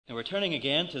Now we're turning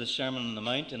again to the Sermon on the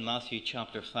Mount in Matthew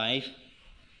chapter 5.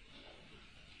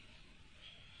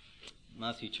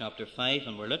 Matthew chapter 5,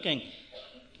 and we're looking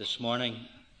this morning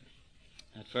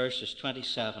at verses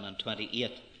 27 and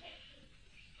 28.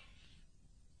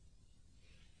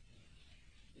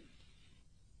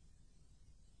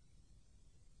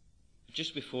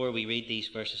 Just before we read these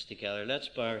verses together, let's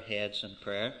bow our heads in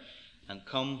prayer and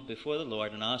come before the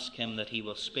Lord and ask Him that He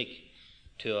will speak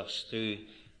to us through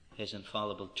His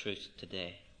infallible truth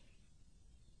today.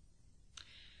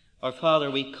 Our Father,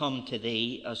 we come to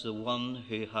Thee as the one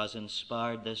who has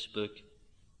inspired this book.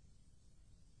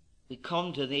 We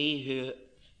come to Thee who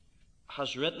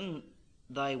has written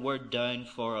Thy word down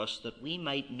for us that we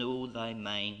might know Thy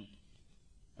mind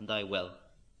and Thy will,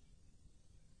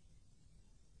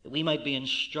 that we might be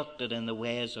instructed in the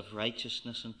ways of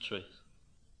righteousness and truth.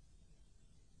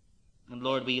 And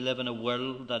Lord, we live in a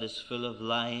world that is full of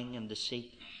lying and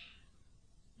deceit.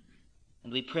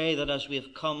 And we pray that as we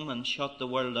have come and shut the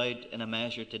world out in a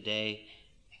measure today,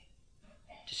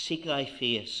 to seek Thy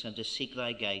face and to seek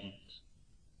Thy guidance,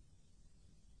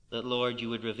 that, Lord, You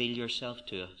would reveal Yourself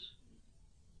to us.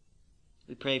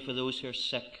 We pray for those who are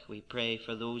sick. We pray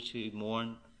for those who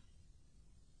mourn.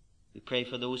 We pray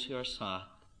for those who are sad.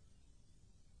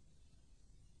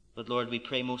 But, Lord, we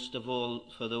pray most of all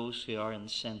for those who are in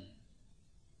sin,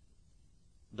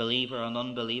 believer and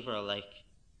unbeliever alike,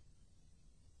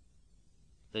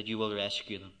 that You will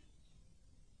rescue them,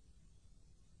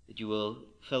 that You will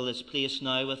fill this place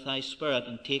now with Thy Spirit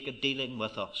and take a dealing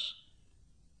with us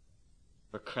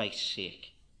for Christ's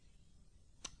sake.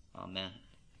 Amen.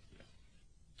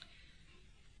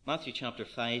 Matthew chapter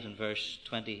 5 and verse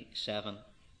 27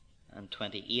 and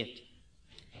 28.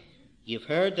 You've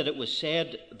heard that it was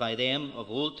said by them of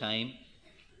old time,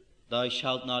 Thou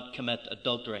shalt not commit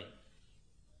adultery.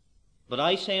 But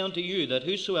I say unto you that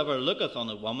whosoever looketh on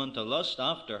a woman to lust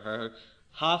after her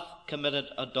hath committed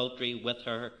adultery with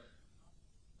her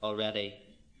already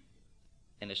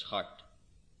in his heart.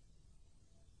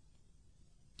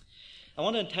 I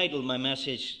want to entitle my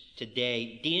message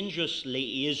today, Dangerous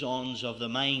Liaisons of the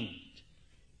Mind.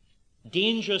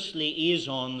 Dangerous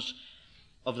Liaisons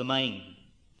of the Mind.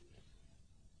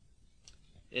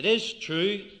 It is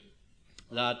true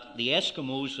that the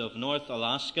Eskimos of North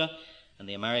Alaska and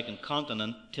the American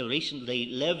continent till recently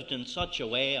lived in such a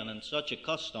way and in such a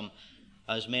custom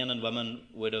as men and women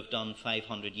would have done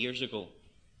 500 years ago.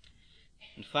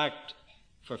 In fact,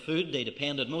 for food they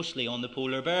depended mostly on the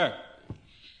polar bear,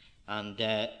 and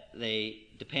they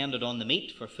depended on the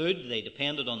meat for food, they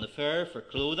depended on the fur for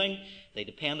clothing, they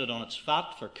depended on its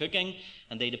fat for cooking,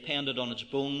 and they depended on its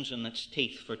bones and its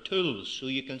teeth for tools. So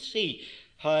you can see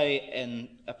how in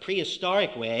a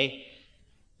prehistoric way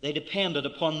they depended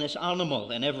upon this animal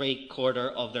in every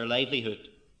quarter of their livelihood.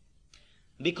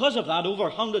 Because of that, over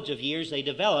hundreds of years, they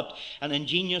developed an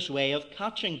ingenious way of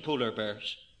catching polar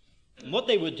bears. And what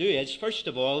they would do is, first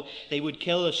of all, they would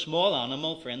kill a small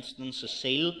animal, for instance, a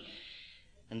seal,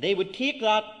 and they would take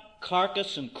that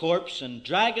carcass and corpse and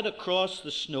drag it across the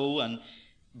snow and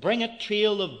bring a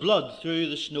trail of blood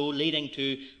through the snow leading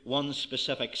to one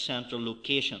specific central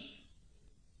location.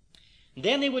 And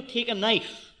then they would take a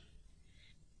knife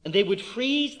and they would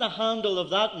freeze the handle of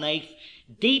that knife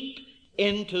deep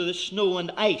into the snow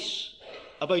and ice,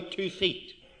 about 2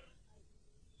 feet.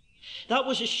 That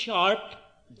was a sharp,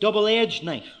 double-edged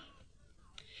knife.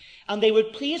 And they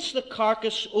would place the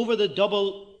carcass over the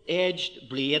double-edged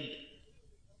blade,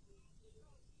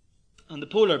 and the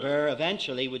polar bear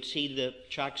eventually would see the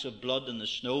tracks of blood in the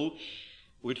snow,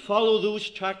 would follow those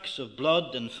tracks of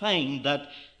blood and find that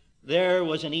there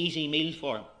was an easy meal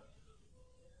for him.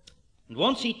 And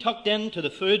once he tucked into the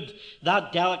food,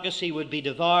 that delicacy would be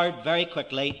devoured very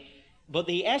quickly. But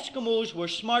the Eskimos were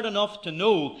smart enough to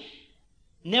know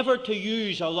never to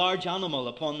use a large animal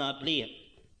upon that blade.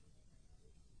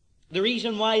 The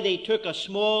reason why they took a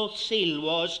small seal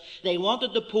was they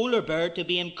wanted the polar bear to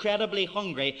be incredibly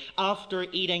hungry after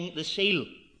eating the seal.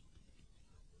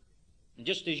 And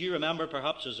just as you remember,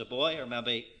 perhaps as a boy, or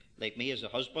maybe like me as a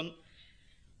husband,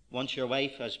 once your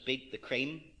wife has beat the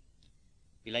cream,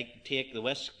 you like to take the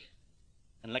whisk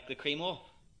and lick the cream off.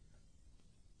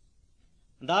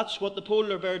 And that's what the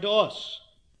polar bear does.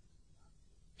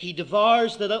 He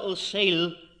devours the little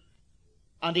seal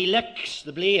and he licks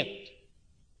the blade.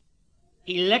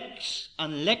 He licks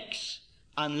and licks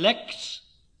and licks.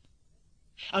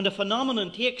 And a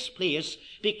phenomenon takes place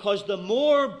because the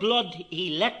more blood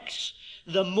he licks,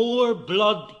 the more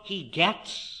blood he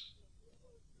gets.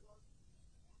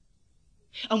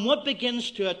 And what begins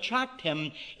to attract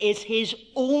him is his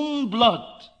own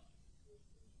blood.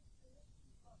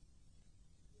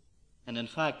 And in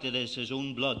fact, it is his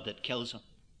own blood that kills him.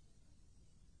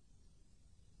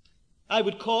 I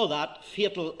would call that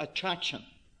fatal attraction.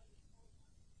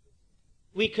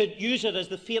 We could use it as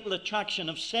the fatal attraction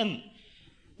of sin.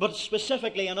 But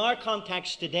specifically in our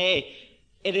context today,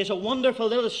 it is a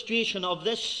wonderful illustration of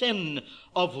this sin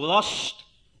of lust.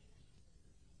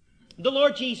 The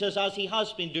Lord Jesus, as he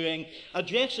has been doing,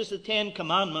 addresses the 10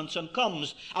 Commandments and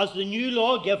comes as the new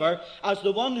lawgiver, as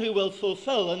the one who will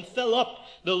fulfill and fill up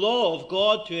the law of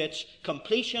God to its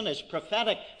completion, its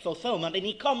prophetic fulfillment. And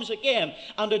he comes again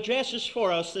and addresses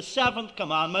for us the 7th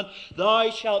commandment,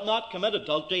 thou shalt not commit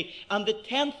adultery, and the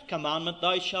 10th commandment,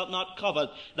 thou shalt not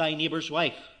covet thy neighbour's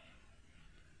wife.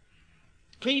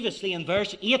 Previously, in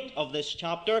verse 8 of this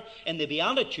chapter, in the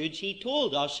Beatitudes, he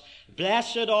told us,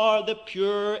 blessed are the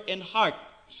pure in heart,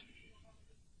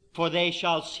 for they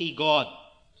shall see God.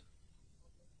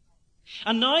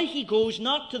 And now he goes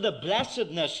not to the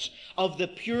blessedness of the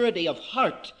purity of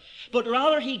heart, but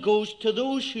rather he goes to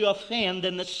those who offend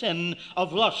in the sin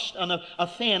of lust and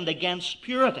offend against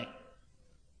purity.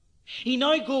 He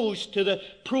now goes to the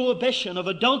prohibition of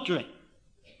adultery.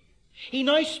 He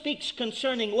now speaks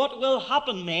concerning what will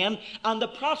happen, men, and the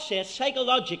process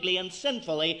psychologically and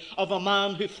sinfully of a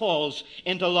man who falls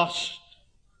into lust.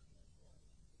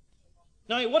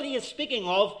 Now, what he is speaking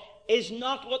of is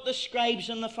not what the scribes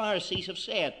and the Pharisees have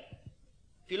said.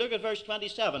 If you look at verse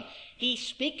 27, he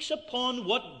speaks upon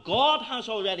what God has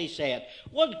already said,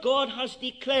 what God has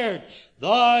declared,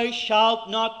 thou shalt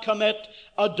not commit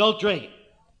adultery.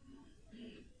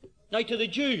 Now, to the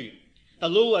Jew,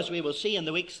 although, as we will see in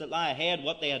the weeks that lie ahead,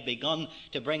 what they had begun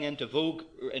to bring into vogue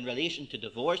in relation to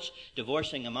divorce,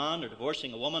 divorcing a man or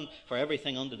divorcing a woman for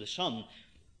everything under the sun,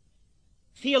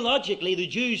 theologically the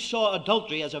Jews saw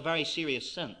adultery as a very serious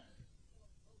sin.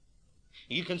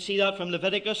 You can see that from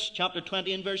Leviticus chapter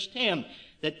 20 and verse 10,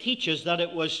 that teaches that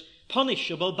it was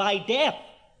punishable by death,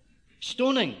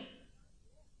 stoning.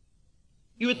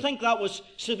 You would think that was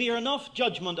severe enough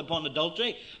judgment upon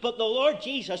adultery, but the Lord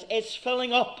Jesus is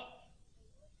filling up.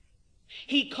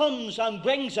 He comes and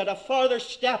brings it a further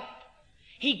step.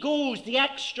 He goes the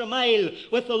extra mile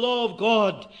with the law of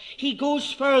God. He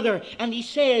goes further and he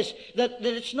says that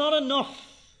it's not enough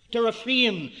to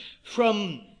refrain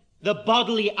from the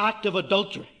bodily act of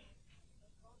adultery.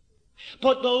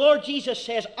 But the Lord Jesus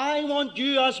says, I want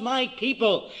you as my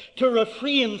people to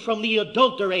refrain from the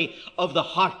adultery of the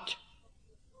heart.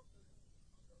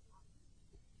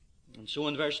 And so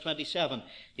in verse 27,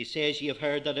 he says, ye have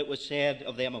heard that it was said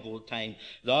of them of old time,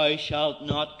 thou shalt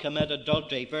not commit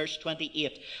adultery. Verse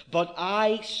 28, but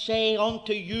I say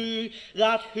unto you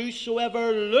that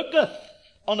whosoever looketh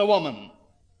on a woman,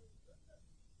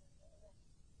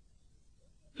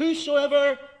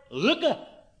 whosoever looketh.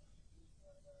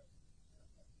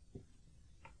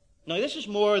 Now this is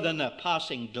more than a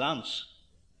passing glance.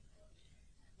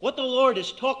 What the Lord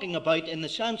is talking about in the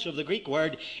sense of the Greek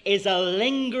word is a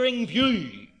lingering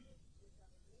view.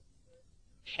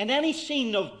 And any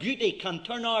scene of beauty can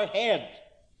turn our head.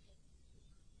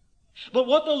 But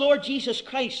what the Lord Jesus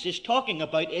Christ is talking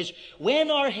about is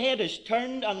when our head is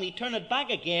turned and we turn it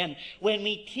back again, when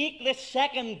we take the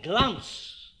second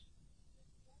glance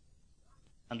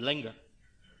and linger.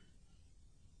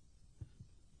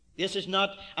 This is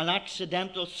not an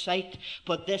accidental sight,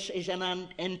 but this is an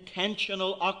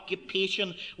intentional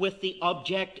occupation with the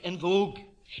object in vogue.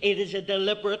 It is a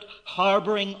deliberate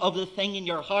harboring of the thing in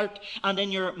your heart and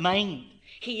in your mind.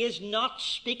 He is not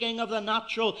speaking of the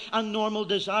natural and normal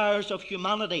desires of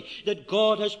humanity that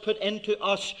God has put into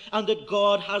us and that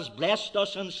God has blessed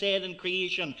us and said in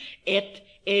creation, it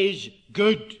is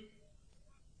good.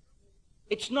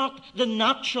 It's not the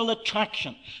natural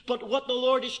attraction. But what the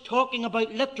Lord is talking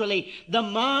about literally, the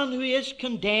man who is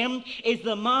condemned is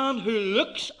the man who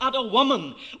looks at a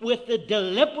woman with the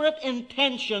deliberate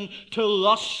intention to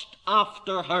lust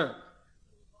after her.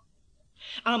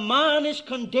 A man is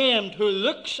condemned who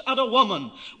looks at a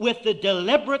woman with the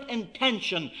deliberate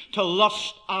intention to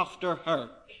lust after her.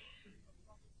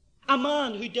 A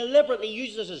man who deliberately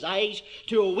uses his eyes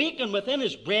to awaken within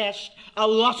his breast a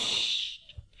lust,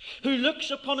 who looks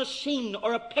upon a scene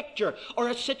or a picture or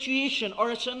a situation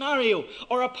or a scenario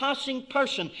or a passing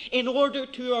person in order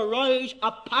to arouse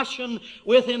a passion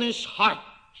within his heart.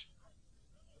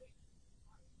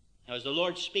 Now, as the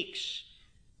Lord speaks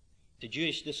to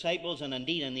Jewish disciples and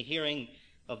indeed in the hearing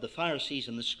of the Pharisees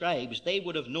and the scribes, they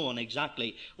would have known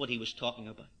exactly what he was talking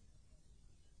about.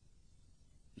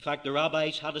 In fact, the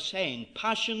rabbis had a saying,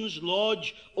 passions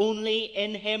lodge only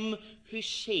in him who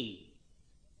sees.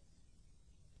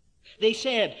 They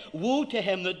said, woe to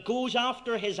him that goes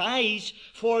after his eyes,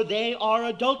 for they are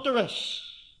adulterous.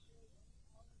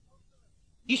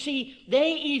 You see,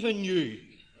 they even knew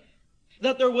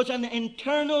that there was an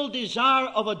internal desire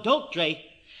of adultery,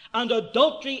 and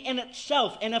adultery in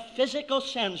itself, in a physical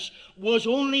sense, was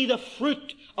only the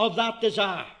fruit of that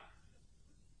desire.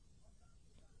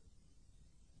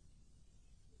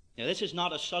 Now, this is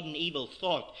not a sudden evil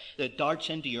thought that darts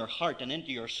into your heart and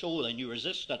into your soul, and you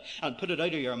resist it and put it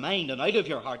out of your mind and out of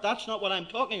your heart. That's not what I'm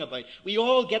talking about. We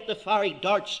all get the fiery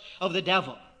darts of the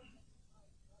devil.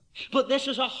 But this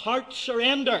is a heart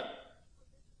surrender.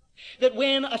 That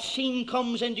when a scene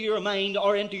comes into your mind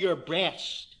or into your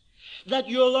breast, that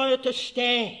you allow it to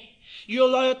stay. You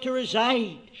allow it to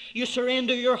reside. You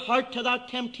surrender your heart to that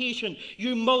temptation.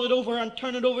 You mull it over and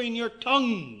turn it over in your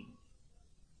tongue.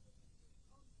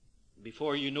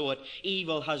 Before you know it,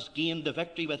 evil has gained the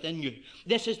victory within you.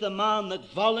 This is the man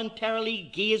that voluntarily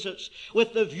gazes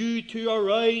with the view to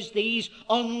arouse these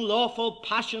unlawful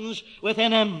passions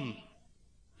within him.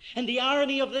 And the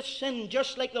irony of this sin,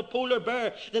 just like the polar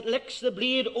bear that licks the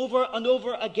blade over and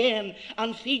over again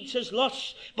and feeds his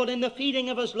lust, but in the feeding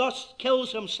of his lust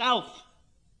kills himself.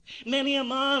 Many a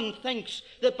man thinks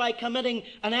that by committing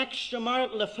an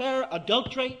extramarital affair,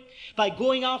 adultery, by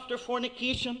going after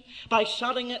fornication, by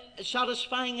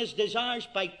satisfying his desires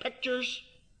by pictures,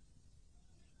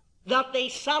 that they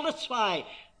satisfy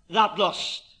that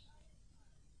lust.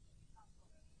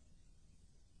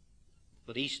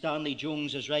 But E. Stanley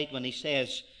Jones is right when he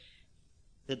says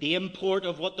that the import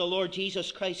of what the Lord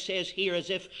Jesus Christ says here is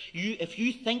if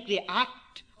you think the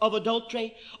act of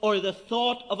adultery or the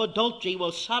thought of adultery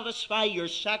will satisfy your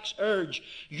sex urge,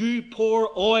 you pour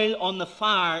oil on the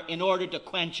fire in order to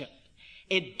quench it.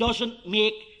 It doesn't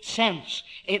make sense.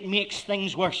 It makes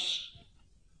things worse.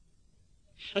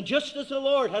 And just as the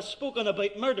Lord has spoken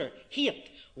about murder, hate,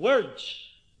 words,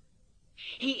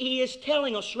 He is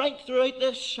telling us right throughout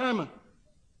this sermon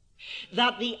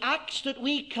that the acts that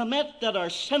we commit that are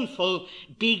sinful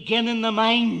begin in the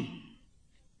mind.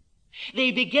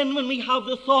 They begin when we have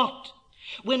the thought,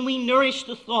 when we nourish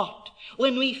the thought,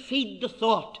 when we feed the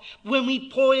thought, when we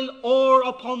boil oil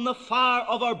upon the fire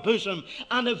of our bosom,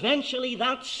 and eventually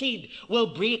that seed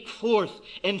will break forth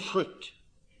in fruit.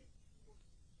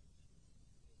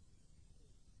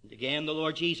 And again, the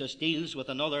Lord Jesus deals with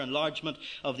another enlargement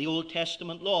of the Old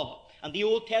Testament law. And the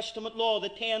Old Testament law, the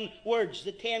 10 words,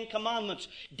 the 10 commandments,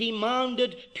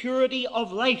 demanded purity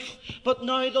of life. But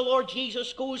now the Lord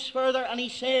Jesus goes further and he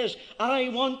says, I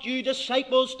want you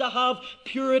disciples to have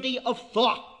purity of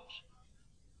thought.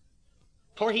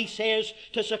 For he says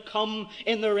to succumb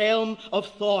in the realm of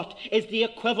thought is the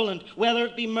equivalent, whether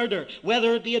it be murder,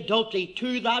 whether it be adultery,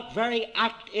 to that very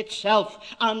act itself,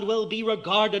 and will be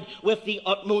regarded with the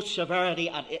utmost severity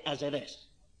as it is.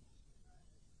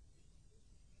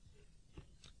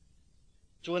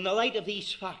 So in the light of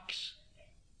these facts,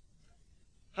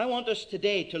 I want us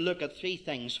today to look at 3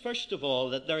 things. First of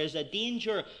all, that there is a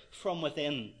danger from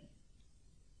within.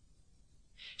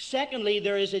 Secondly,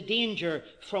 there is a danger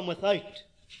from without.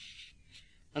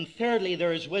 And thirdly,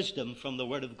 there is wisdom from the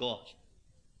Word of God.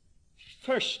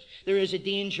 First, there is a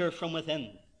danger from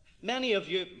within. Many of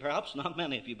you, perhaps not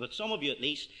many of you, but some of you at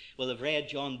least, will have read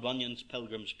John Bunyan's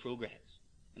Pilgrim's Progress.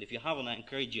 And if you haven't, I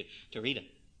encourage you to read it.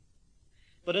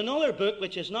 But another book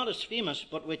which is not as famous,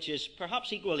 but which is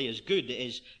perhaps equally as good,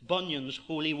 is Bunyan's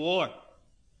Holy War.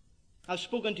 I've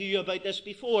spoken to you about this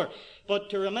before, but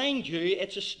to remind you,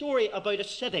 it's a story about a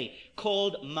city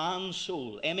called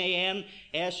Mansoul,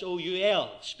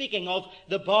 M-A-N-S-O-U-L, speaking of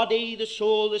the body, the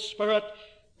soul, the spirit,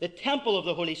 the temple of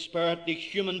the Holy Spirit, the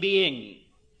human being.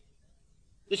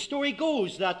 The story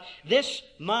goes that this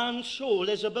Mansoul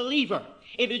is a believer.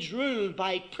 It is ruled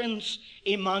by Prince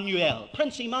Emmanuel.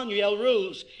 Prince Emmanuel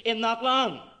rules in that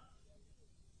land.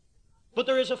 But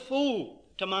there is a foe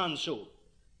to Mansoul.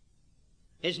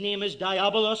 His name is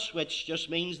Diabolos, which just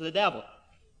means the devil.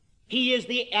 He is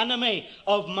the enemy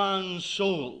of man's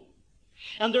soul.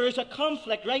 And there is a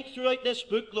conflict right throughout this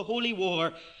book, The Holy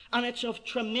War, and it's of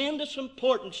tremendous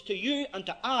importance to you and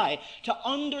to I to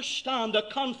understand the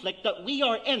conflict that we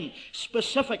are in,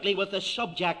 specifically with the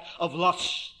subject of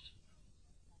lust.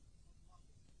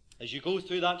 As you go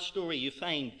through that story, you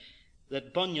find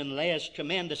that Bunyan lays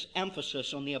tremendous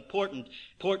emphasis on the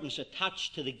importance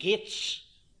attached to the gates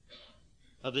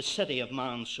of the city of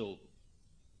Mansoul.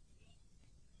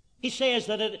 He says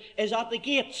that it is at the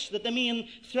gates that the main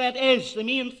threat is. The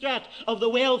main threat of the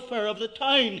welfare of the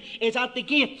town is at the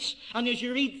gates. And as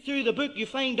you read through the book, you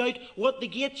find out what the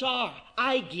gates are.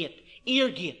 Eye gate, ear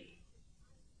gate.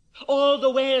 All the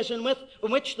ways in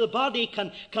which the body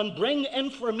can bring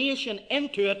information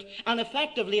into it and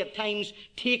effectively at times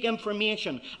take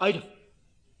information out of it.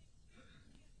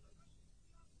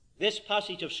 This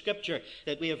passage of Scripture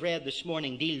that we have read this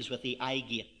morning deals with the eye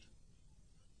gate.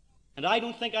 And I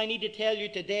don't think I need to tell you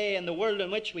today, in the world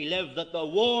in which we live, that the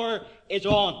war is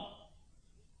on.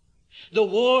 The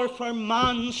war for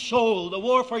man's soul, the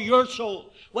war for your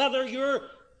soul. Whether you're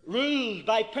ruled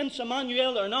by Prince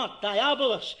Emmanuel or not,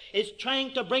 Diabolus is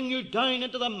trying to bring you down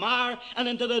into the mire and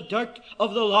into the dirt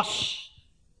of the lust.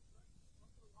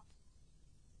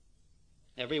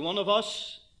 Every one of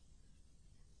us,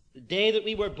 the day that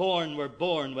we were born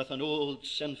with an old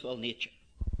sinful nature.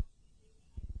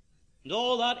 And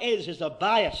all that is a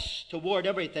bias toward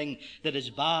everything that is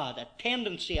bad, a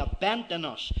tendency, a bent in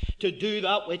us to do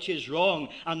that which is wrong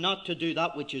and not to do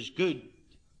that which is good.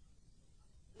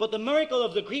 But the miracle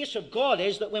of the grace of God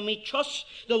is that when we trust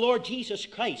the Lord Jesus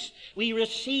Christ, we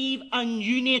receive a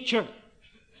new nature.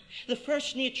 The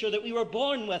first nature that we were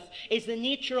born with is the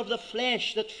nature of the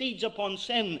flesh that feeds upon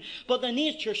sin. But the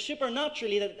nature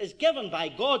supernaturally that is given by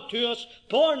God to us,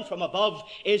 born from above,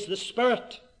 is the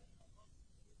Spirit.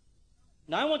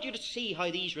 Now I want you to see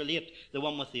how these relate the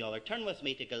one with the other. Turn with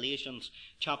me to Galatians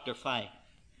chapter 5.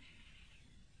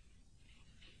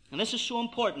 And this is so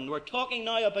important. We're talking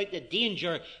now about the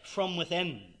danger from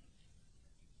within.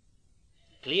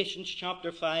 Galatians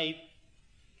chapter 5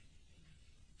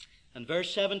 and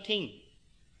verse 17.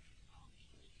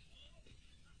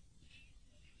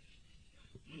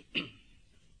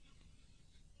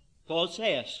 Paul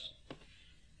says,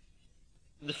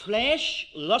 "The flesh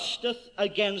lusteth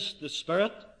against the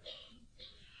Spirit,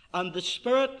 and the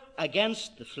Spirit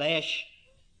against the flesh.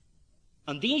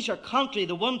 And these are contrary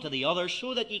the one to the other,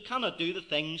 so that ye cannot do the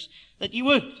things that ye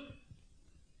would."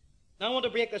 Now I want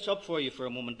to break this up for you for a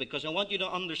moment, because I want you to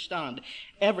understand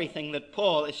everything that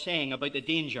Paul is saying about the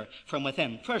danger from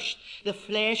within. First, the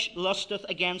flesh lusteth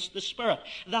against the Spirit.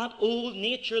 That old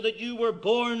nature that you were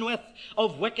born with,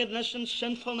 of wickedness and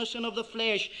sinfulness and of the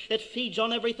flesh, that feeds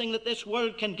on everything that this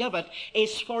world can give it,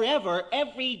 is forever,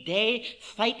 every day,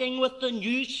 fighting with the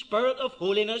new spirit of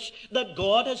holiness that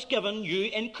God has given you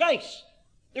in Christ.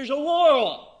 There's a war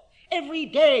on. Every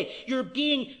day you're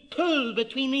being pulled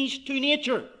between these two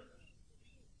natures.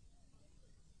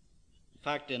 In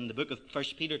fact, in the book of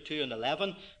 1 Peter 2 and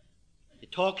 11,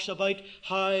 it talks about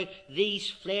how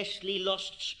these fleshly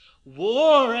lusts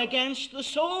war against the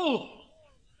soul.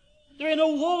 They're in a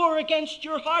war against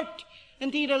your heart.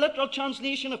 Indeed, a literal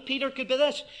translation of Peter could be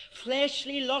this: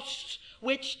 fleshly lusts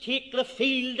which take the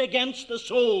field against the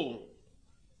soul.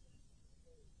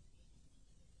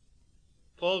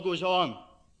 Paul goes on.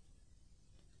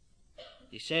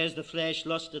 He says the flesh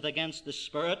lusteth against the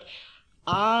Spirit,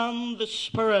 and the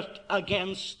Spirit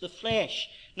against the flesh.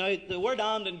 Now, the word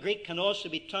 "and" in Greek can also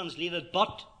be translated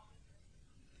 "but."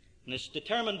 And it's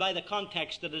determined by the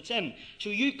context that it's in. So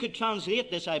you could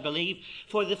translate this, I believe,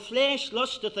 "For the flesh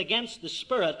lusteth against the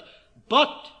Spirit,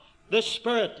 but the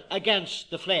Spirit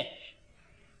against the flesh."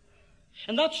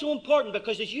 And that's so important,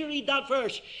 because as you read that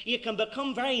verse, you can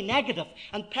become very negative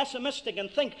and pessimistic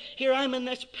and think, here I'm in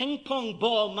this ping-pong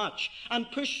ball match. I'm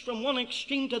pushed from one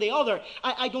extreme to the other.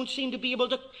 I don't seem to be able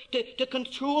to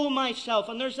control myself.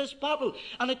 And there's this battle.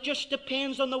 And it just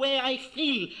depends on the way I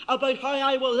feel about how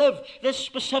I will live this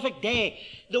specific day.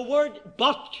 The word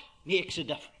 "but" makes a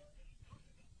difference.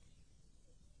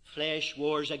 Flesh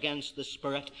wars against the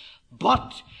Spirit,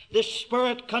 but the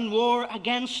Spirit can war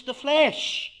against the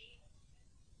flesh.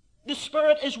 The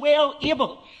Spirit is well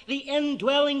able. The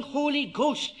indwelling Holy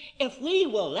Ghost, if we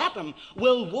will let Him,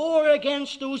 will war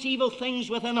against those evil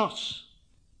things within us.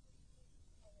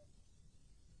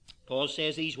 Paul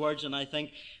says these words, and I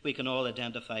think we can all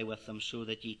identify with them: so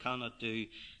that ye cannot do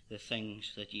the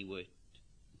things that ye would.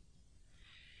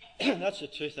 That's the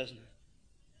truth, isn't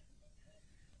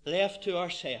it? Left to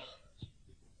ourselves.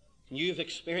 You've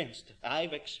experienced it.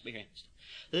 I've experienced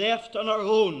it. Left on our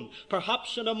own,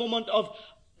 perhaps in a moment of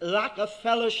lack of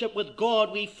fellowship with God,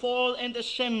 we fall into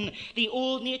sin. The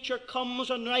old nature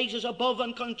comes and rises above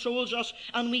and controls us,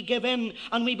 and we give in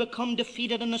and we become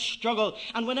defeated in the struggle.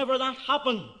 And whenever that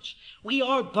happens, we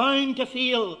are bound to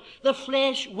feel the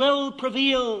flesh will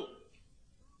prevail.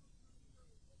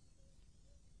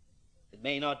 It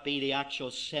may not be the actual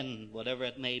sin, whatever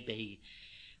it may be,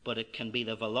 but it can be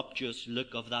the voluptuous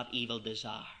look of that evil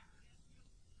desire.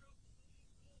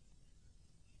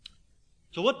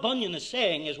 So what Bunyan is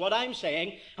saying is what I'm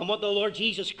saying, and what the Lord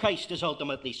Jesus Christ is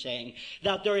ultimately saying: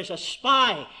 that there is a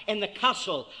spy in the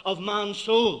castle of man's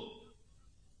soul.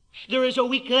 There is a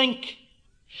weak link.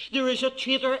 There is a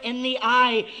traitor in the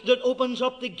eye that opens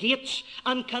up the gates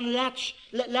and can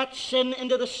let sin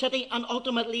into the city and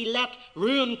ultimately let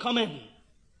ruin come in.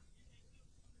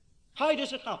 How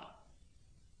does it happen?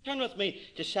 Turn with me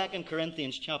to 2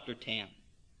 Corinthians chapter 10.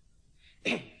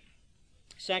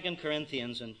 2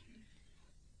 Corinthians in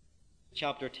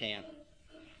chapter 10.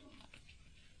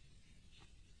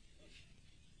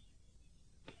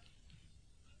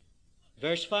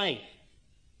 Verse 5.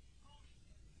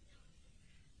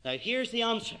 Now here's the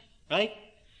answer, right?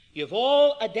 You've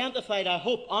all identified, I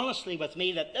hope, honestly with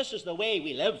me, that this is the way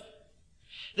we live.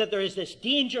 That there is this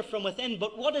danger from within,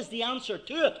 but what is the answer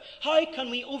to it? How can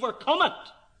we overcome it?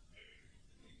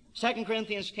 2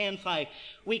 Corinthians 10:5.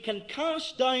 We can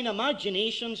cast down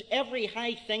imaginations, every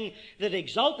high thing that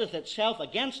exalteth itself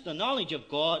against the knowledge of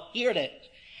God. Hear it.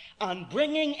 And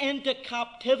bringing into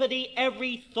captivity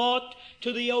every thought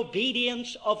to the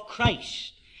obedience of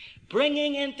Christ.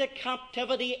 Bringing into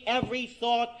captivity every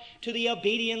thought to the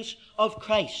obedience of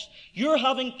Christ. You're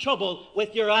having trouble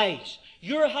with your eyes.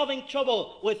 You're having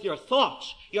trouble with your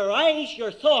thoughts. Your eyes,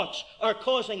 your thoughts are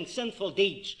causing sinful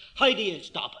deeds. How do you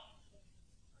stop it?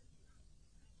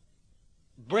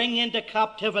 Bring into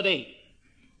captivity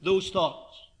those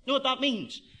thoughts. You know what that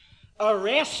means?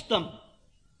 Arrest them.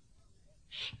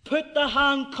 Put the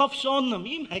handcuffs on them.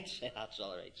 You might say, that's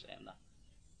all right saying that.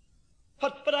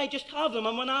 But I just have them,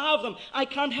 and when I have them, I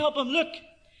can't help them. Look,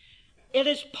 it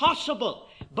is possible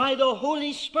by the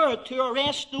Holy Spirit to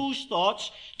arrest those thoughts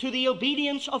to the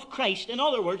obedience of Christ. In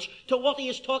other words, to what he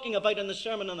is talking about in the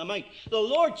Sermon on the Mount. The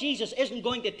Lord Jesus isn't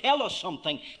going to tell us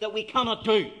something that we cannot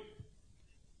do.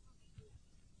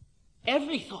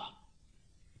 Every thought.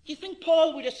 Do you think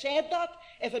Paul would have said that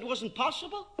if it wasn't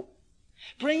possible?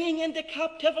 Bringing into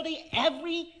captivity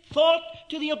every thought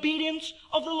to the obedience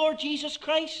of the Lord Jesus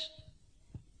Christ.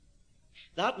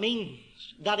 That means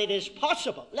that it is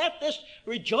possible. Let this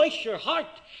rejoice your heart.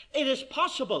 It is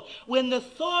possible when the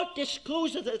thought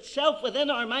discloses itself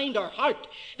within our mind or heart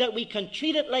that we can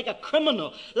treat it like a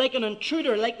criminal, like an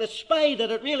intruder, like the spy that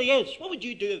it really is. What would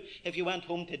you do if you went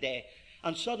home today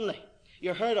and suddenly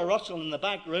you heard a rustle in the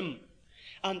back room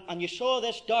and you saw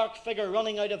this dark figure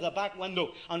running out of the back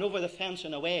window and over the fence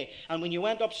and away, and when you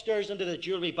went upstairs into the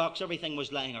jewelry box, everything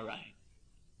was lying around?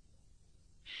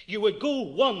 You would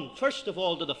go, first of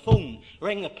all, to the phone,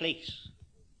 ring the police. Is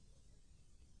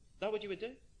that what you would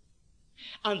do?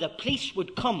 And the police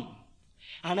would come,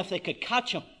 and if they could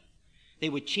catch him, they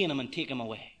would chain him and take him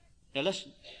away. Now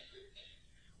listen.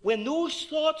 When those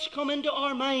thoughts come into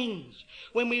our minds,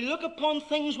 when we look upon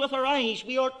things with our eyes,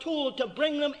 we are told to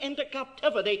bring them into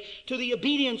captivity to the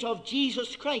obedience of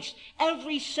Jesus Christ.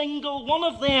 Every single one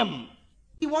of them.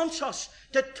 He wants us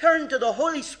to turn to the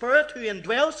Holy Spirit who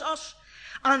indwells us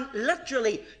and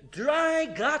literally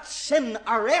drag that sin,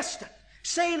 arrest it.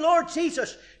 Say, Lord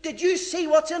Jesus, did you see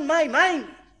what's in my mind?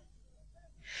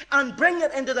 And bring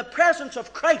it into the presence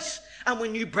of Christ. And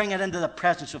when you bring it into the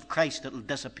presence of Christ, it'll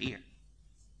disappear.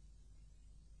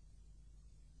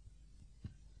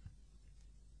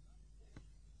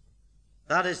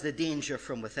 That is the danger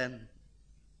from within.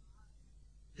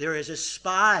 There is a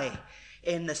spy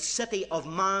in the city of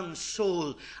man's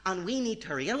soul, and we need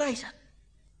to realize it.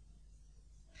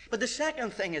 But the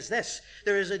second thing is this.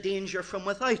 There is a danger from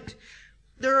without.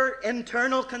 There are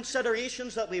internal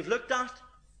considerations that we've looked at,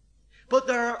 but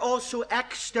there are also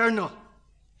external.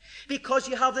 Because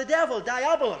you have the devil,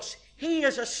 Diabolos. He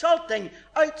is assaulting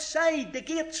outside the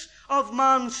gates of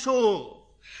man's soul.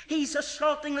 He's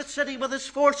assaulting the city with his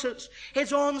forces.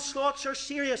 His onslaughts are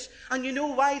serious. And you know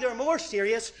why they're more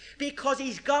serious? Because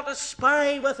he's got a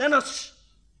spy within us.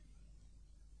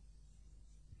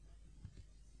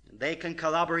 They can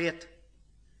collaborate.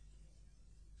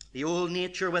 The old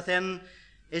nature within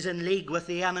is in league with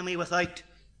the enemy without.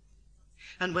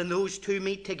 And when those two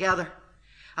meet together,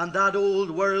 and that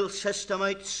old world system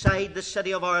outside the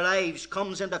city of our lives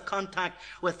comes into contact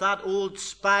with that old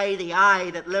spy, the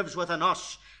I, that lives within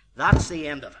us, that's the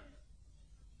end of it.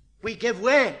 We give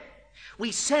way.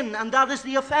 We sin, and that is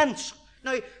the offense.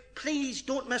 Now, please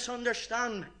don't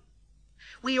misunderstand me.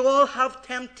 We all have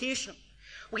temptation.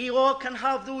 We all can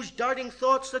have those darting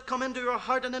thoughts that come into our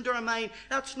heart and into our mind.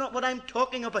 That's not what I'm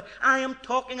talking about. I am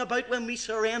talking about when we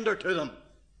surrender to them.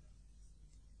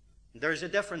 There's a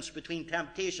difference between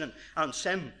temptation and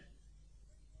sin.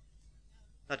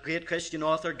 That great Christian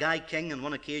author, Guy King, on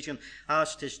one occasion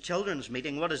asked his children's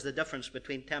meeting, what is the difference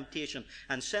between temptation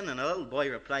and sin? And a little boy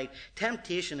replied,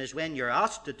 temptation is when you're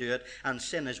asked to do it, and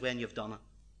sin is when you've done it.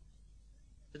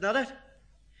 Isn't that it?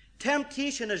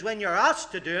 Temptation is when you're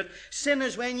asked to do it. Sin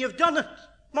is when you've done it.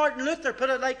 Martin Luther put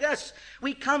it like this.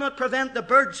 We cannot prevent the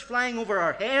birds flying over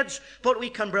our heads, but we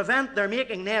can prevent their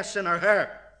making nests in our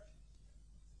hair.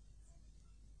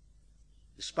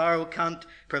 The sparrow can't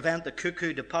prevent the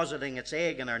cuckoo depositing its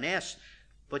egg in her nest,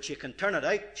 but she can turn it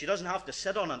out. She doesn't have to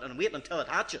sit on it and wait until it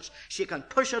hatches. She can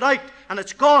push it out and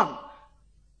it's gone.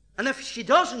 And if she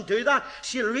doesn't do that,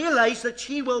 she'll realize that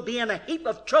she will be in a heap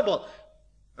of trouble.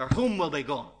 Her home will be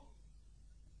gone.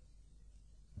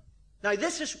 Now,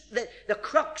 this is the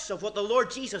crux of what the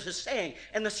Lord Jesus is saying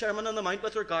in the Sermon on the Mount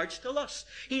with regards to lust.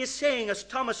 He is saying, as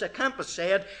Thomas à Kempis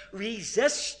said,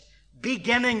 resist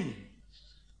beginning.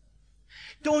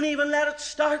 Don't even let it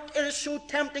start. It is so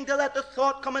tempting to let the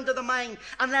thought come into the mind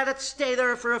and let it stay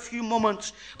there for a few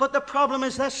moments. But the problem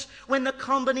is this: when the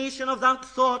combination of that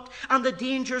thought and the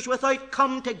dangers without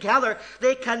come together,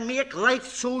 they can make life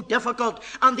so difficult.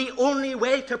 And the only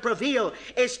way to prevail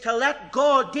is to let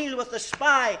God deal with the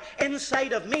spy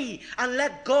inside of me and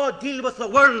let God deal with the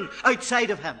world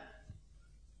outside of him.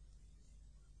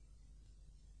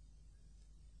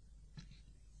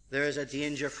 There is a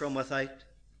danger from without.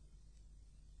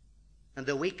 And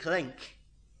the weak link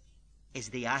is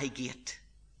the eye gate.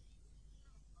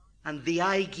 And the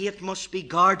eye gate must be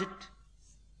guarded.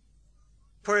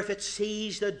 For if it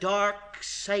sees the dark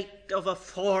sight of a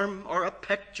form or a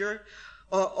picture,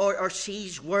 or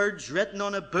sees words written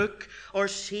on a book, or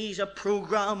sees a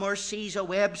program, or sees a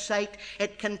website,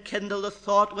 it can kindle a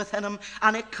thought within him,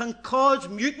 and it can cause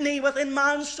mutiny within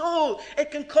man's soul. It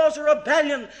can cause a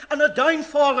rebellion and a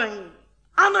downfalling,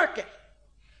 anarchy.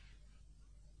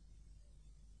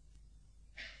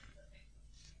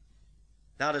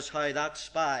 That is how that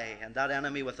spy and that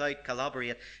enemy without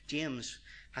collaborate. James,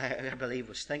 I believe,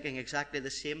 was thinking exactly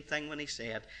the same thing when he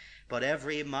said, but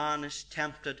every man is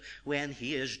tempted when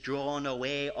he is drawn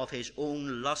away of his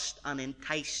own lust and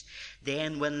enticed.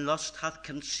 Then when lust hath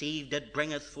conceived, it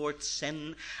bringeth forth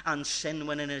sin, and sin,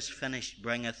 when it is finished,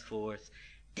 bringeth forth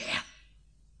death.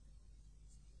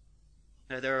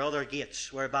 Now, there are other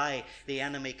gates whereby the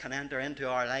enemy can enter into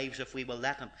our lives if we will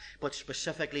let him. But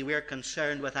specifically, we're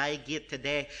concerned with eye gate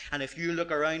today. And if you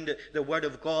look around the Word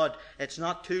of God, it's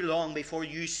not too long before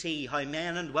you see how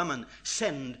men and women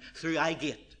sinned through eye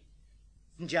gate.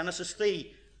 In Genesis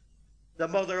 3, the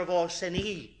mother of all sin,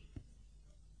 Eve.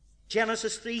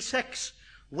 Genesis 3:6,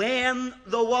 when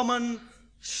the woman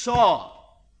saw.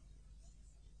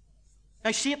 Now,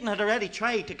 Satan had already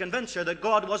tried to convince her that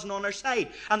God wasn't on her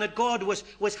side and that God was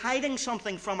hiding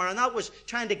something from her, and that was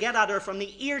trying to get at her from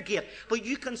the ear gate. But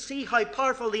you can see how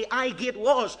powerful the eye gate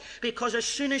was, because as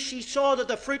soon as she saw that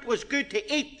the fruit was good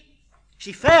to eat,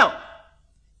 she fell.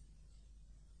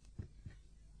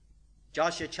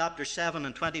 Joshua chapter 7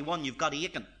 and 21, you've got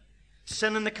Achan,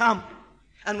 sin in the camp.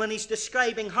 And when he's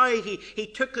describing how he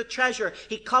took the treasure,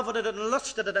 he coveted it and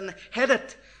lusted it and hid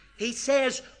it, he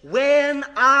says, when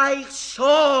I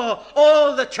saw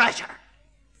all the treasure.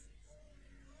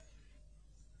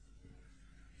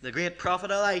 The great prophet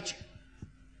Elijah,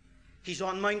 he's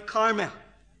on Mount Carmel.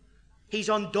 He's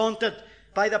undaunted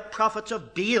by the prophets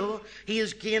of Baal. He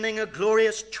is gaining a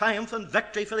glorious triumph and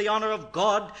victory for the honor of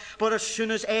God. But as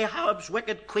soon as Ahab's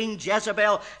wicked queen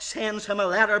Jezebel sends him a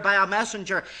letter by a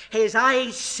messenger, his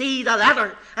eyes see the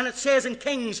letter. And it says in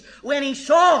Kings, when he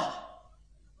saw.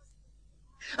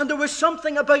 And there was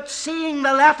something about seeing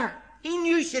the letter. He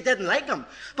knew she didn't like him,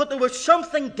 but there was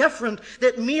something different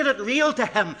that made it real to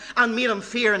him and made him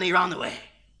fear, and he ran away.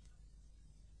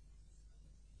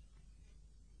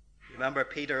 Remember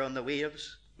Peter on the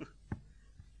waves?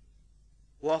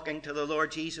 Walking to the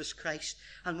Lord Jesus Christ,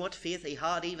 and what faith he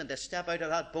had even to step out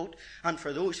of that boat and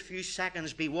for those few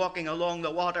seconds be walking along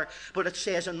the water. But it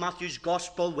says in Matthew's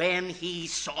Gospel, when he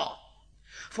saw.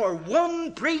 For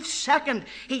one brief second,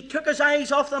 he took his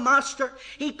eyes off the Master.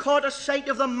 He caught a sight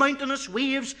of the mountainous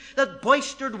waves that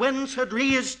boisterous winds had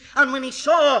raised. And when he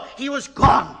saw, he was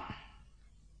gone.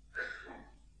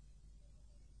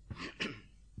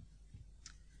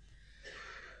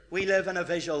 We live in a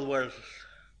visual world.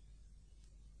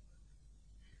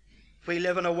 We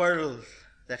live in a world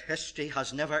that history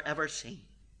has never ever seen.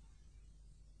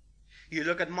 You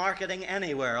look at marketing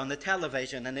anywhere, on the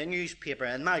television, in the newspaper,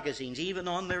 in magazines, even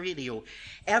on the radio.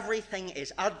 Everything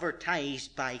is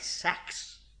advertised by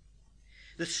sex.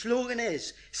 The slogan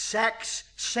is, sex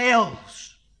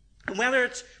sells. And whether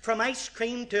it's from ice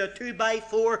cream to a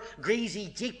 2x4 greasy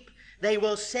Jeep, they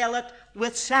will sell it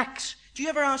with sex. Do you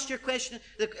ever ask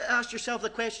yourself the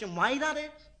question why that is?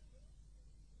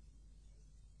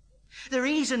 The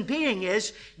reason being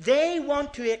is they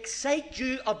want to excite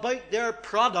you about their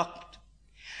product.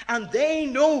 And they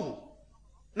know,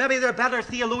 maybe they're better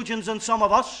theologians than some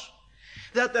of us,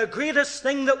 that the greatest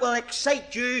thing that will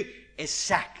excite you is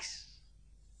sex.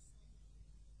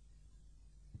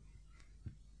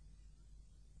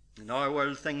 In our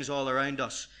world, things all around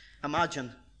us.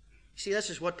 Imagine See,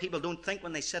 this is what people don't think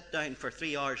when they sit down for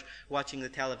 3 hours watching the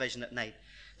television at night.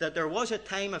 That there was a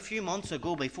time a few months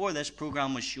ago, before this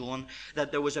program was shown,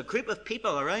 that there was a group of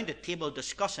people around a table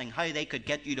discussing how they could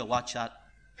get you to watch that.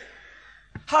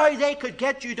 How they could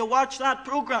get you to watch that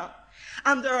program.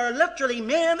 And there are literally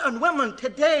men and women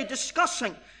today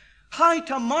discussing how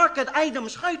to market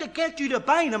items, how to get you to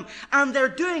buy them, and they're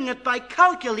doing it by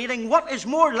calculating what is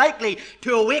more likely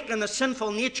to awaken the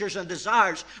sinful natures and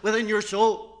desires within your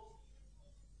soul.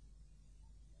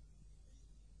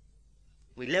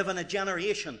 We live in a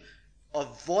generation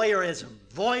of voyeurism.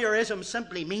 Voyeurism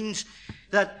simply means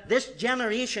that this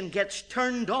generation gets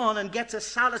turned on and gets a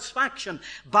satisfaction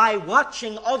by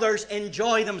watching others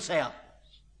enjoy themselves.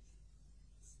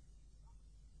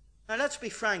 Now let's be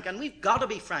frank, and we've got to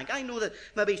be frank. I know that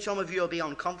maybe some of you will be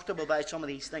uncomfortable by some of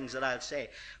these things that I'll say,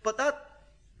 but that,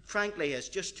 frankly, is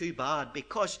just too bad,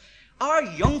 because our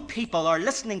young people are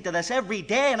listening to this every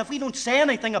day, and if we don't say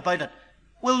anything about it,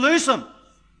 we'll lose them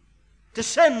to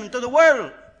sin, to the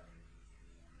world.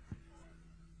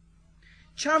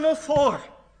 Channel 4,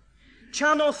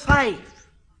 Channel 5,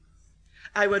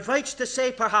 I would vouch to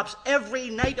say perhaps every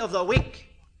night of the week,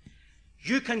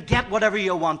 you can get whatever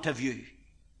you want to view.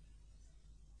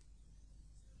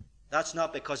 That's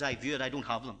not because I view it, I don't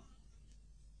have them.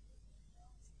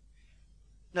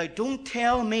 Now, don't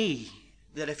tell me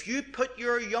that if you put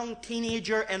your young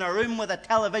teenager in a room with a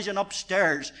television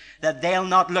upstairs, that they'll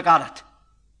not look at it.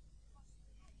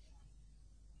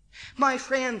 My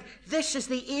friend, this is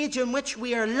the age in which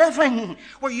we are living,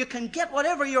 where you can get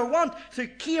whatever you want through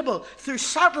cable, through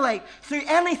satellite, through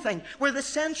anything, where the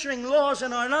censoring laws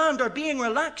in our land are being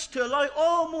relaxed to allow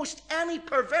almost any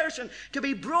perversion to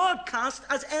be broadcast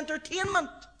as entertainment.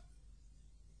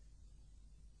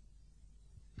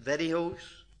 Videos,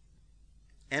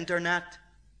 internet.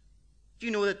 Do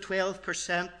you know that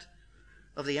 12%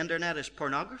 of the internet is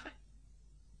pornography?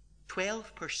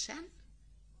 12%?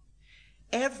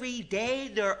 Every day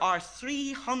there are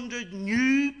 300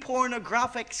 new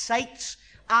pornographic sites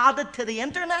added to the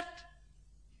internet.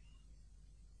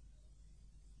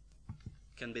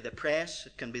 It can be the press,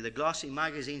 it can be the glossy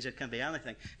magazines, it can be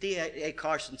anything. D.A.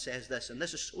 Carson says this, and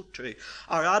this is so true.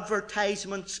 Our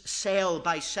advertisements sell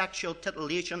by sexual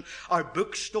titillation. Our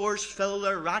bookstores fill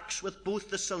their racks with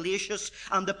both the salacious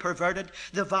and the perverted.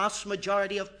 The vast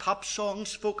majority of pop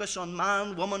songs focus on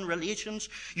man-woman relations,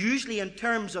 usually in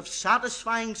terms of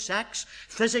satisfying sex,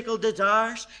 physical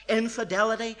desires,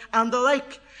 infidelity, and the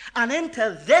like. And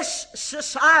into this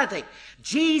society,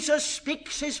 Jesus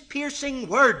speaks his piercing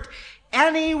word.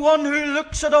 Anyone who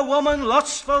looks at a woman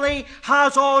lustfully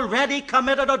has already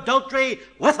committed adultery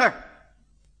with her.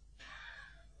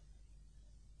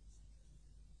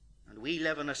 And we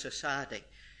live in a society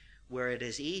where it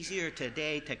is easier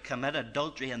today to commit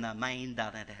adultery in the mind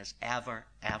than it has ever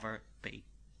been.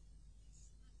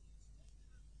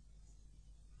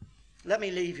 Let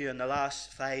me leave you in the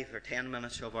last 5 or 10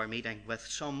 minutes of our meeting with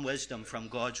some wisdom from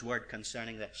God's Word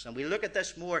concerning this. And we'll look at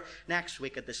this more next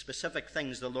week, at the specific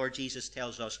things the Lord Jesus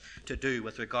tells us to do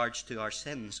with regards to our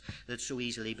sins that so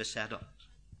easily beset us.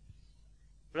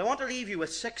 But I want to leave you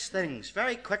with 6 things,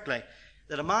 very quickly,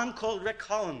 that a man called Rick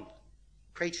Holland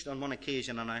preached on one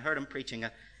occasion, and I heard him preaching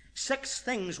it. 6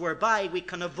 things whereby we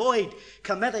can avoid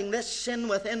committing this sin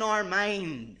within our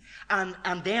mind and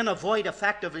then avoid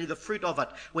effectively the fruit of it,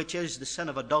 which is the sin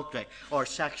of adultery or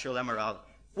sexual immorality.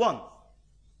 1,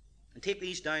 and take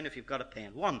these down if you've got a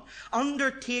pen. 1,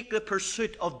 undertake the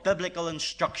pursuit of biblical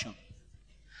instruction.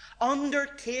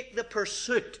 Undertake the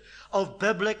pursuit of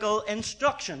biblical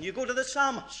instruction. You go to the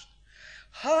psalmist.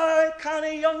 How can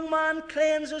a young man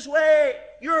cleanse his way?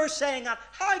 You're saying that.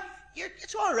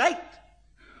 It's all right.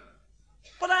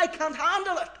 But I can't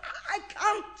handle it. I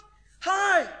can't.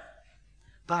 How?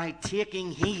 By taking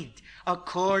heed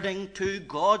according to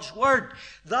God's word.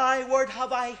 Thy word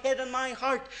have I hid in my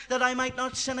heart, that I might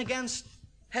not sin against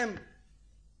him.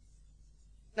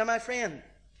 Now, my friend,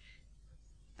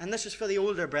 and this is for the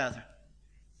older brethren,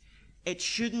 it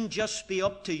shouldn't just be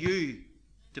up to you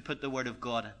to put the word of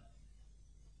God in.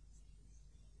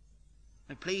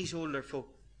 Now, please, older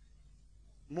folk,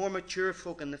 more mature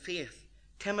folk in the faith,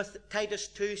 Titus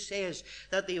 2 says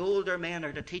that the older men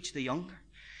are to teach the younger,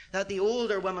 that the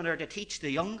older women are to teach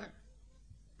the younger.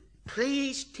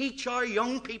 Please teach our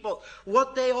young people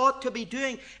what they ought to be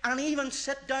doing, and even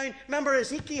sit down. Remember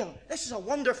Ezekiel? This is a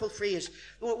wonderful phrase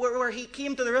where he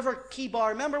came to the river Kibar.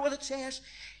 Remember what it says?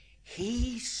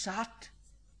 He sat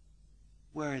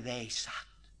where they sat.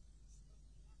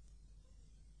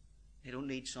 They don't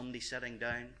need somebody sitting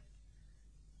down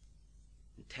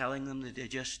and telling them that they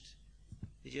just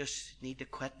They just need to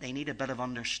quit. They need a bit of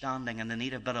understanding and they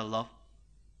need a bit of love.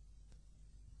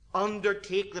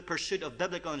 Undertake the pursuit of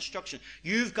biblical instruction.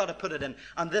 You've got to put it in,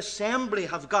 and the assembly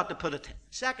have got to put it in.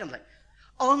 Secondly,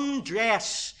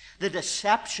 undress the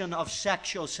deception of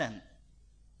sexual sin.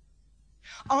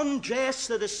 Undress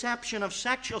the deception of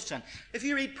sexual sin. If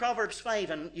you read Proverbs 5,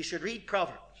 and you should read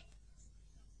Proverbs,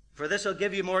 for this will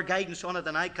give you more guidance on it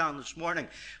than I can this morning.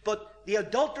 But the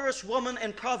adulterous woman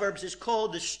in Proverbs is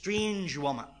called the strange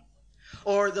woman,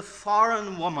 or the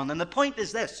foreign woman. And the point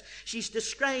is this: she's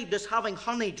described as having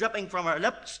honey dripping from her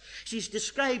lips. She's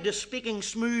described as speaking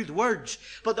smooth words.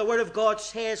 But the Word of God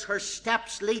says her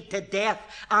steps lead to death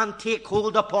and take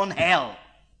hold upon hell.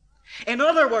 In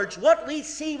other words, what we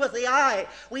see with the eye,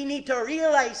 we need to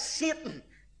realize Satan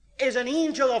is an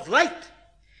angel of light,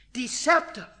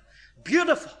 deceptive,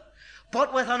 beautiful,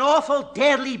 but with an awful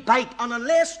deadly bite. And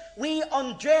unless we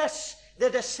undress the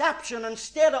deception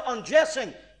instead of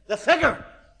undressing the figure,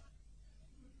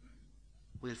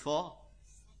 we'll fall.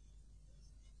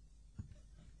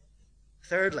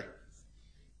 Thirdly,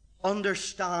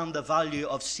 understand the value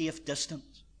of safe distance.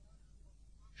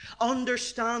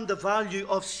 Understand the value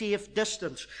of safe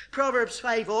distance. Proverbs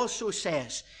 5 also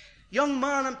says, young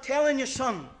man, I'm telling you,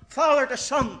 son, father to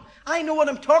son, I know what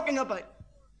I'm talking about.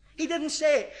 He didn't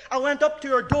say, I went up to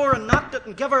her door and knocked it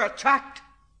and give her a tract.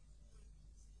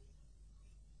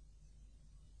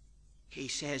 He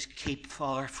says, keep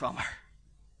far from her.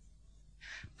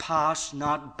 Pass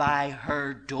not by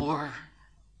her door.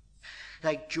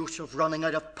 Like Joseph running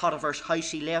out of Potiphar's house,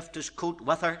 he left his coat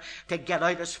with her to get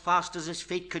out as fast as his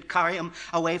feet could carry him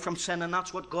away from sin. And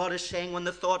that's what God is saying when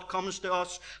the thought comes to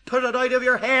us. Put it out of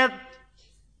your head. I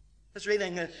was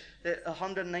reading the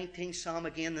 119th Psalm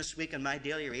again this week in my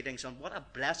daily readings, and what a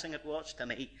blessing it was to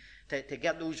me to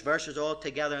get those verses all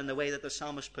together in the way that the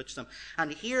psalmist puts them.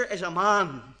 And here is a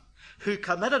man who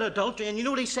committed adultery, and you know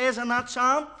what he says in that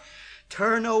psalm?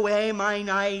 Turn away mine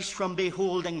eyes from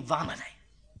beholding vanity.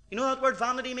 You know what that word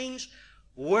vanity means?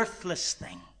 Worthless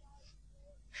thing.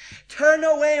 Turn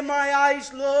away my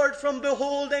eyes, Lord, from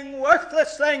beholding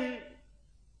worthless thing.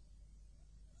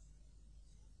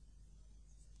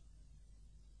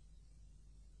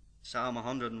 Psalm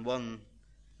 101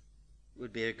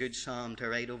 would be a good psalm to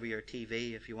write over your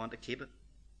TV if you want to keep it.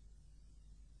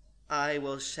 I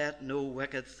will set no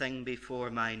wicked thing before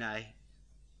mine eye.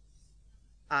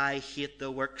 I hate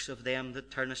the works of them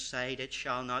that turn aside. It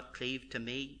shall not cleave to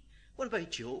me. What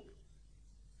about Job?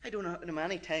 I don't know how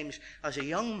many times as a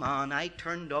young man I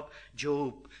turned up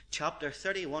Job chapter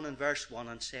 31 and verse 1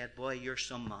 and said, boy, you're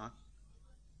some man.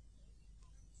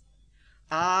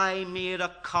 I made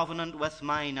a covenant with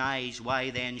mine eyes.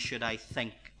 Why then should I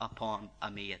think upon a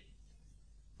maid?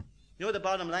 You know what the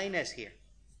bottom line is here?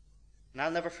 And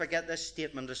I'll never forget this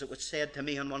statement as it was said to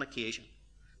me on one occasion.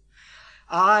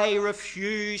 I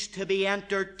refuse to be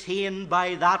entertained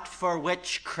by that for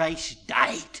which Christ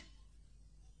died.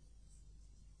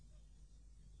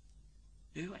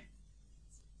 Do I?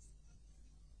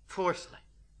 Fourthly,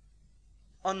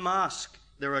 unmask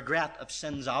the regret of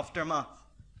sin's aftermath.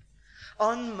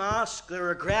 Unmask the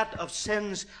regret of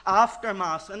sin's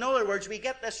aftermath. In other words, we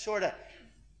get this sort of,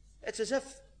 it's as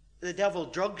if the devil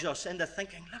drugs us into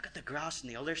thinking, look at the grass on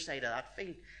the other side of that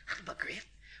field. That'll be great.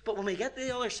 But when we get to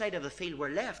the other side of the field, we're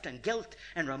left in guilt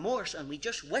and remorse, and we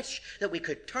just wish that we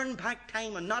could turn back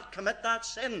time and not commit that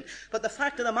sin. But the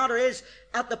fact of the matter is,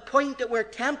 at the point that we're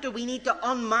tempted, we need to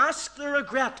unmask the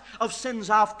regret of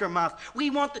sin's aftermath. We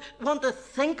want to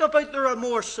think about the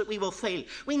remorse that we will feel.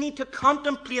 We need to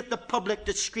contemplate the public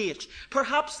disgrace,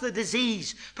 perhaps the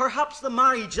disease, perhaps the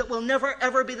marriage that will never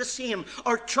ever be the same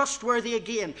or trustworthy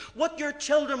again. What your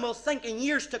children will think in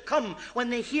years to come when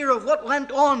they hear of what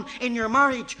went on in your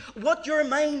marriage. What your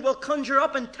mind will conjure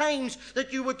up in times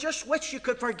that you would just wish you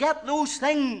could forget those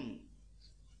things.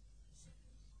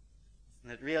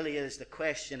 And it really is the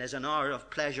question, is an hour of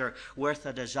pleasure worth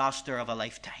a disaster of a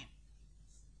lifetime?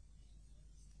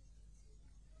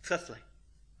 Fifthly,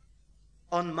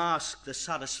 unmask the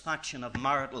satisfaction of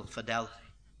marital fidelity.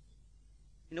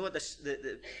 You know what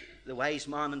the wise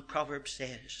man in Proverbs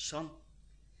says? Son,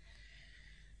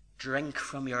 drink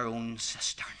from your own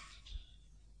cistern.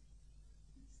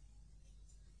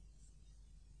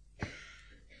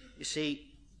 You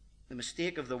see, the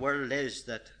mistake of the world is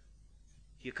that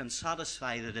you can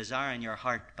satisfy the desire in your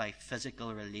heart by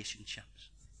physical relationships.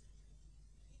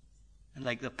 And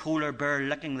like the polar bear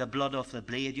licking the blood off the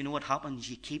blade, you know what happens?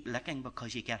 You keep licking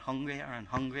because you get hungrier and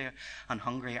hungrier and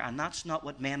hungrier. And that's not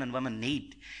what men and women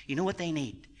need. You know what they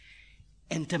need?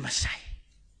 Intimacy.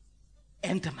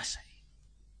 Intimacy.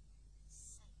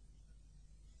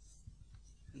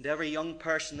 And every young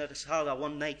person that has had a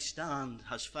one-night stand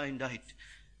has found out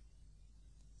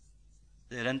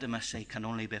that intimacy can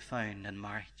only be found in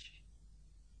marriage.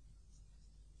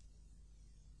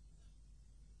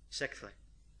 Sixthly,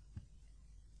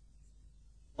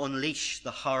 unleash the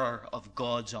horror of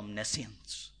God's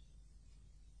omniscience.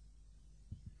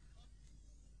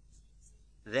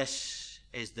 This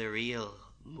is the real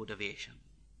motivation.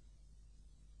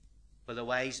 For the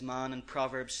wise man in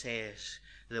Proverbs says,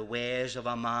 the ways of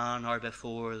a man are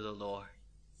before the Lord.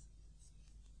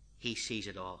 He sees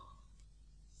it all.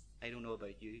 I don't know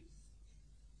about you,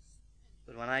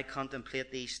 but when I contemplate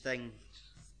these things,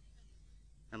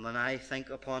 and when I think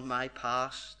upon my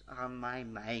past and my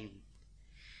mind,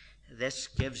 this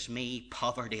gives me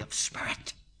poverty of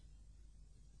spirit.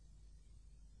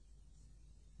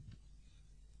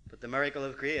 But the miracle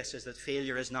of grace is that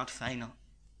failure is not final.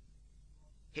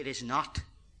 It is not.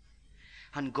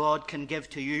 And God can give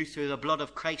to you through the blood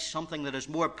of Christ something that is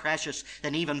more precious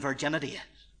than even virginity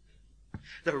is.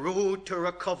 The road to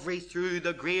recovery through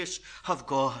the grace of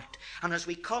God. And as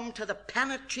we come to the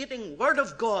penetrating Word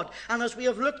of God, and as we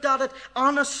have looked at it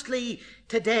honestly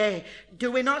today,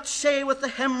 do we not say with the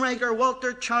hymn writer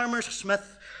Walter Chalmers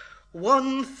Smith,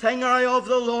 one thing I of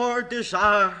the Lord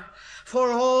desire,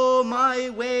 for all my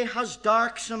way has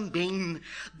darksome been,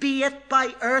 be it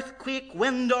by earthquake,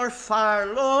 wind, or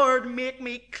fire. Lord, make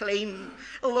me clean.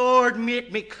 Lord,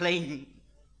 make me clean.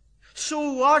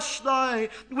 So wash thou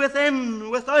within,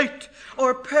 without,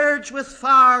 or purge with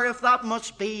fire if that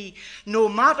must be. No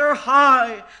matter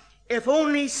how, if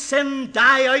only sin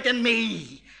die out in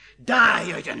me,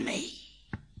 die out in me.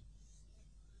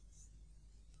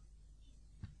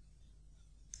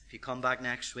 If you come back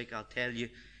next week, I'll tell you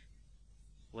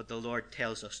what the Lord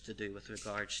tells us to do with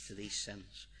regards to these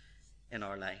sins in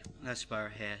our life. Let's bow our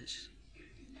heads.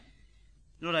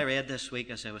 You know what I read this week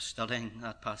as I was studying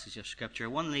that passage of Scripture?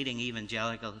 One leading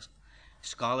evangelical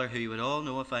scholar who you would all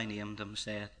know if I named him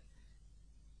said,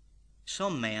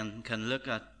 some men can look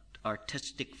at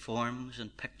artistic forms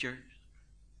and pictures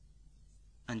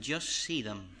and just see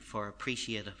them for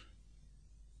appreciative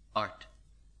art.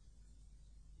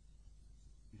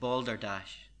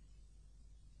 Balderdash.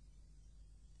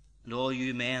 And all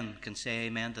you men can say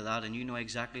amen to that, and you know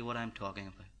exactly what I'm talking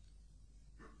about.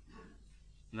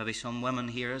 Maybe some women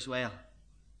here as well.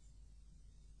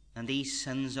 And these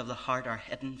sins of the heart are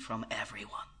hidden from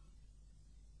everyone.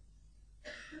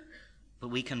 But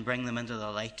we can bring them into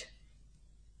the light,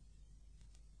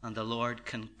 and the Lord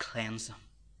can cleanse them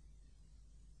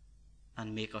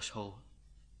and make us whole.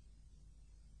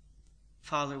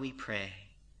 Father, we pray,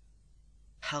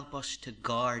 help us to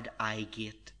guard eye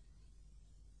gate.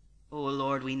 Oh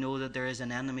Lord, we know that there is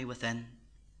an enemy within.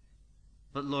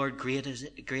 But Lord, greater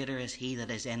is he that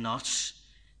is in us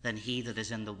than he that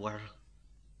is in the world.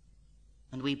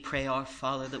 And we pray, our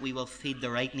Father, that we will feed the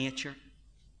right nature,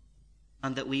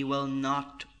 and that we will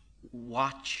not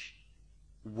watch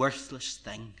worthless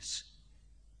things.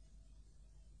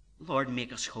 Lord,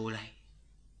 make us holy.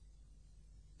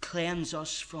 Cleanse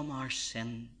us from our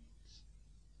sins.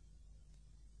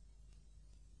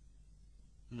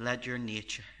 And let your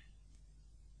nature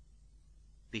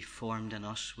be formed in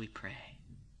us, we pray.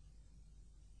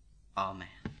 Amen.